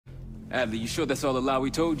Adler, you sure that's all the lie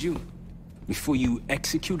we told you? Before you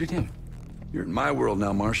executed him? You're in my world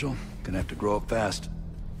now, Marshal. Gonna have to grow up fast.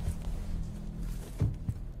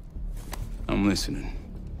 I'm listening.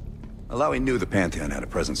 Alawi knew the Pantheon had a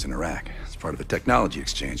presence in Iraq. It's part of a technology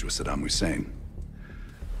exchange with Saddam Hussein.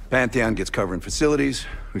 Pantheon gets cover in facilities.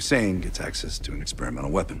 Hussein gets access to an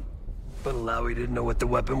experimental weapon. But Alawi didn't know what the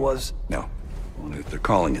weapon was? No. Only that they're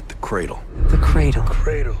calling it the Cradle. The Cradle.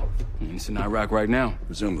 Cradle. It's in Iraq right now.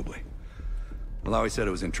 Presumably. Alawi said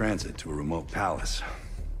it was in transit to a remote palace.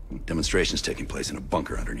 Demonstrations taking place in a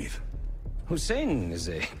bunker underneath. Hussein is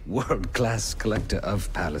a world-class collector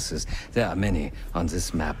of palaces. There are many on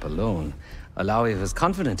this map alone. Alawi was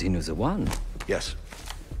confident he knew the one. Yes.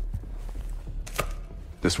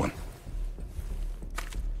 This one.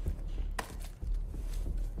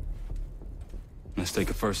 Let's take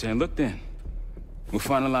a first-hand look then. We'll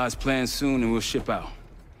finalize plans soon and we'll ship out.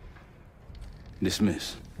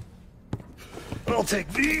 Dismiss. I'll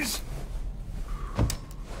take these.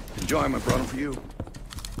 Enjoy them, I brought them for you.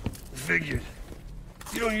 Figured.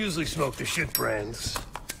 You don't usually smoke the shit brands.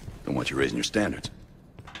 Don't want you raising your standards.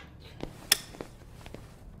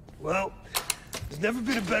 Well, there's never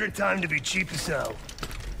been a better time to be cheap as hell.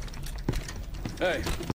 Hey,